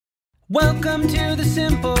Welcome to the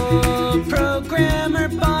Simple Programmer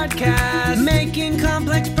Podcast, making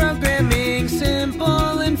complex programming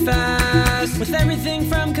simple and fast, with everything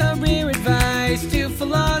from career advice to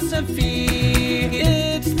philosophy.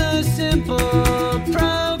 It's the Simple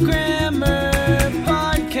Programmer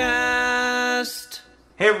Podcast.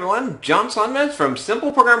 Hey everyone, John Sonmez from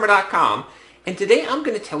SimpleProgrammer.com, and today I'm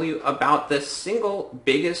going to tell you about the single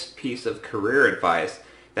biggest piece of career advice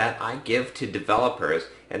that I give to developers,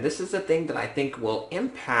 and this is the thing that I think will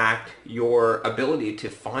impact your ability to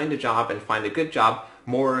find a job and find a good job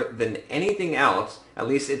more than anything else. At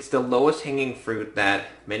least it's the lowest hanging fruit that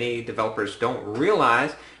many developers don't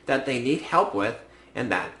realize that they need help with, and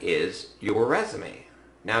that is your resume.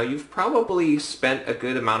 Now, you've probably spent a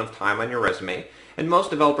good amount of time on your resume, and most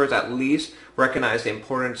developers at least recognize the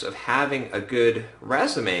importance of having a good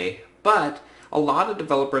resume, but a lot of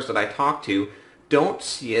developers that I talk to don't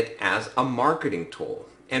see it as a marketing tool.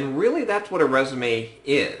 And really that's what a resume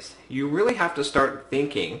is. You really have to start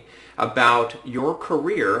thinking about your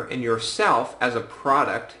career and yourself as a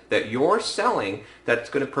product that you're selling that's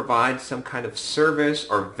going to provide some kind of service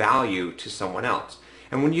or value to someone else.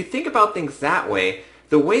 And when you think about things that way,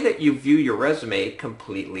 the way that you view your resume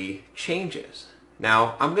completely changes.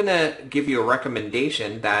 Now, I'm going to give you a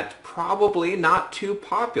recommendation that's probably not too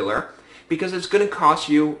popular, because it's going to cost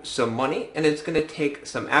you some money and it's going to take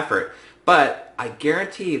some effort. But I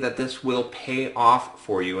guarantee that this will pay off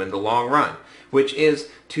for you in the long run, which is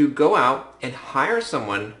to go out and hire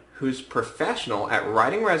someone who's professional at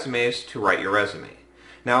writing resumes to write your resume.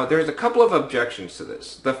 Now, there's a couple of objections to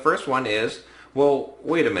this. The first one is, well,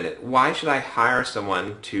 wait a minute, why should I hire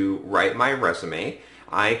someone to write my resume?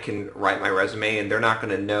 I can write my resume and they're not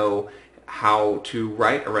going to know how to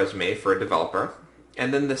write a resume for a developer.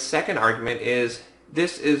 And then the second argument is,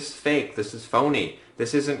 this is fake, this is phony,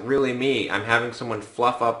 this isn't really me. I'm having someone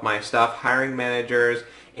fluff up my stuff. Hiring managers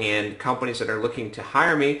and companies that are looking to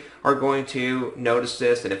hire me are going to notice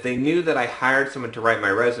this, and if they knew that I hired someone to write my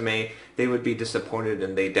resume, they would be disappointed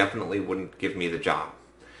and they definitely wouldn't give me the job.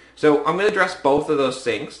 So I'm going to address both of those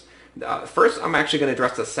things. First, I'm actually going to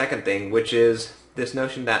address the second thing, which is this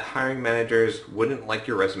notion that hiring managers wouldn't like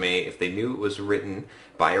your resume if they knew it was written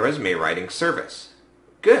by a resume writing service.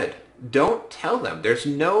 Good. Don't tell them. There's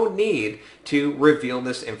no need to reveal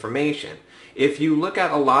this information. If you look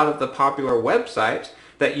at a lot of the popular websites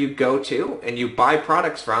that you go to and you buy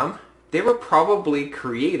products from, they were probably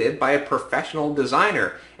created by a professional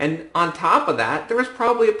designer. And on top of that, there was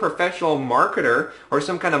probably a professional marketer or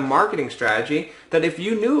some kind of marketing strategy that if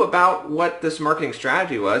you knew about what this marketing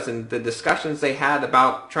strategy was and the discussions they had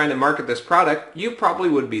about trying to market this product, you probably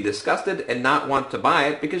would be disgusted and not want to buy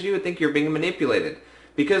it because you would think you're being manipulated.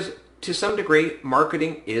 Because to some degree,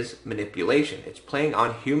 marketing is manipulation. It's playing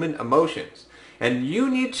on human emotions. And you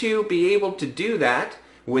need to be able to do that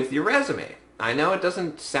with your resume. I know it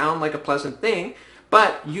doesn't sound like a pleasant thing,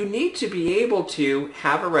 but you need to be able to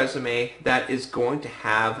have a resume that is going to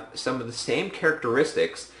have some of the same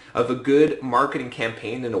characteristics of a good marketing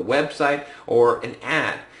campaign in a website or an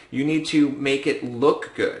ad. You need to make it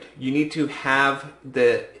look good. You need to have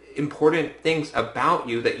the important things about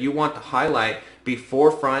you that you want to highlight be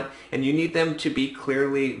forefront, and you need them to be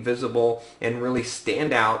clearly visible and really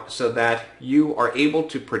stand out so that you are able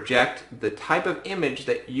to project the type of image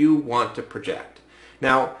that you want to project.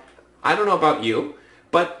 Now, I don't know about you,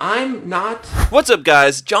 but I'm not... What's up,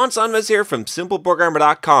 guys? John Sonmez here from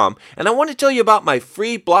SimpleProgrammer.com, and I want to tell you about my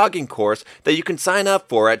free blogging course that you can sign up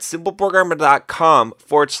for at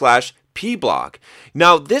SimpleProgrammer.com/pblog.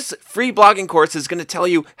 Now, this free blogging course is going to tell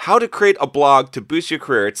you how to create a blog to boost your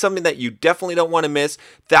career. It's something that you definitely don't want to miss.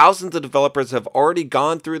 Thousands of developers have already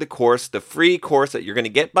gone through the course, the free course that you're going to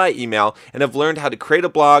get by email, and have learned how to create a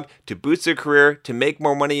blog to boost their career, to make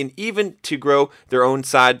more money, and even to grow their own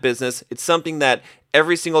side business. It's something that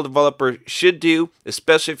every single developer should do,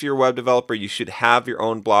 especially if you're a web developer. You should have your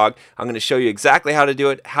own blog. I'm going to show you exactly how to do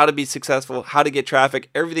it, how to be successful, how to get traffic,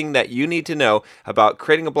 everything that you need to know about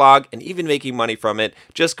creating a blog and even making money from it.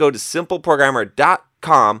 Just go to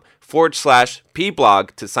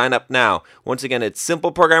simpleprogrammer.com/pblog to sign up now. Once again, it's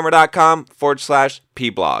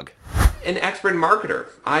simpleprogrammer.com/pblog. An expert marketer.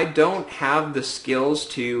 I don't have the skills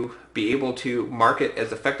to be able to market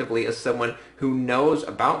as effectively as someone who knows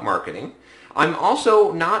about marketing. I'm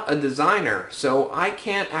also not a designer, so I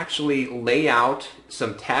can't actually lay out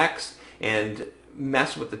some text and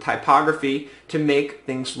mess with the typography to make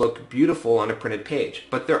things look beautiful on a printed page.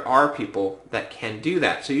 But there are people that can do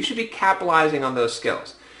that, so you should be capitalizing on those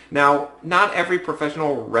skills. Now, not every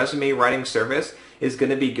professional resume writing service is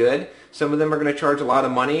going to be good. Some of them are going to charge a lot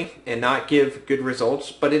of money and not give good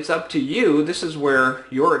results, but it's up to you. This is where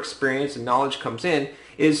your experience and knowledge comes in,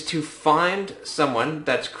 is to find someone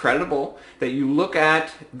that's credible, that you look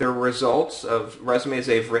at their results of resumes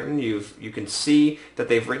they've written. You can see that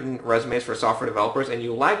they've written resumes for software developers, and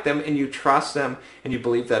you like them and you trust them and you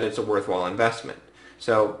believe that it's a worthwhile investment.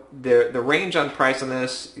 So the range on price on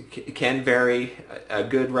this can vary. A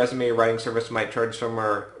good resume writing service might charge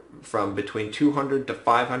somewhere from between $200 to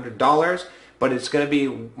 $500, but it's going to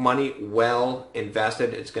be money well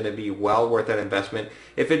invested. It's going to be well worth that investment.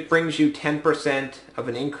 If it brings you 10% of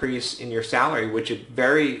an increase in your salary, which it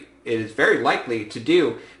is very likely to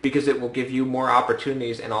do, because it will give you more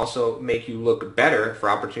opportunities and also make you look better for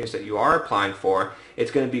opportunities that you are applying for,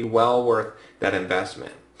 it's going to be well worth that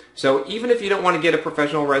investment. So even if you don't want to get a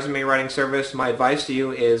professional resume writing service, my advice to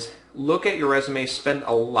you is look at your resume, spend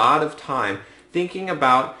a lot of time thinking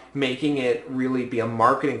about making it really be a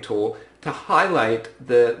marketing tool to highlight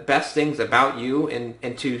the best things about you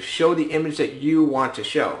and to show the image that you want to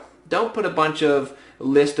show. Don't put a bunch of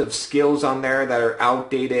list of skills on there that are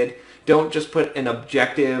outdated. Don't just put an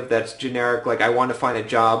objective that's generic, like I want to find a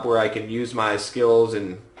job where I can use my skills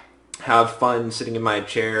and have fun sitting in my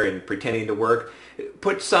chair and pretending to work.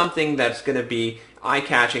 Put something that's going to be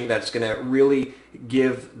eye-catching, that's going to really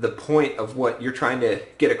give the point of what you're trying to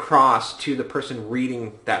get across to the person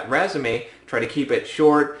reading that resume. Try to keep it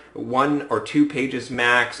short, 1 or 2 pages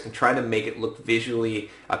max, and try to make it look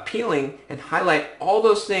visually appealing and highlight all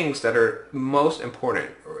those things that are most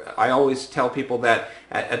important. I always tell people that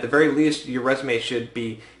at the very least your resume should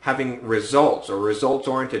be having results or results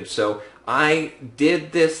oriented. So I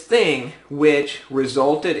did this thing which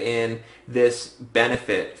resulted in this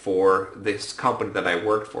benefit for this company that I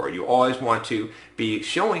worked for. You always want to be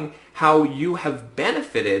showing how you have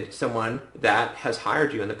benefited someone that has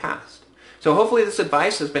hired you in the past. So hopefully this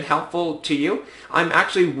advice has been helpful to you. I'm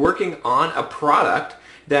actually working on a product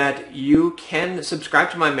that you can subscribe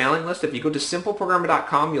to my mailing list. If you go to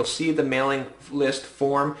simpleprogrammer.com, you'll see the mailing list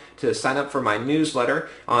form to sign up for my newsletter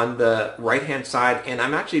on the right-hand side. And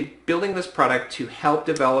I'm actually building this product to help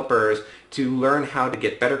developers to learn how to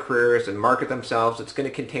get better careers and market themselves. It's going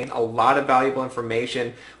to contain a lot of valuable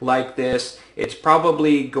information like this. It's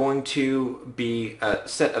probably going to be a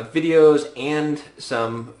set of videos and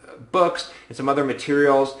some books and some other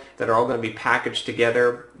materials that are all going to be packaged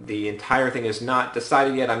together. The entire thing is not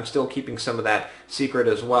decided yet. I'm still keeping some of that secret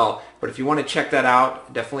as well. But if you want to check that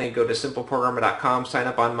out, definitely go to simpleprogrammer.com, sign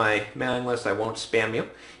up on my mailing list. I won't spam you.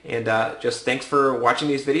 And just thanks for watching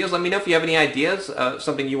these videos. Let me know if you have any ideas,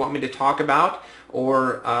 something you want me to talk about,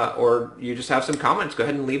 or you just have some comments. Go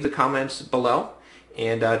ahead and leave the comments below.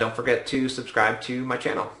 And don't forget to subscribe to my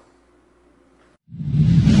channel.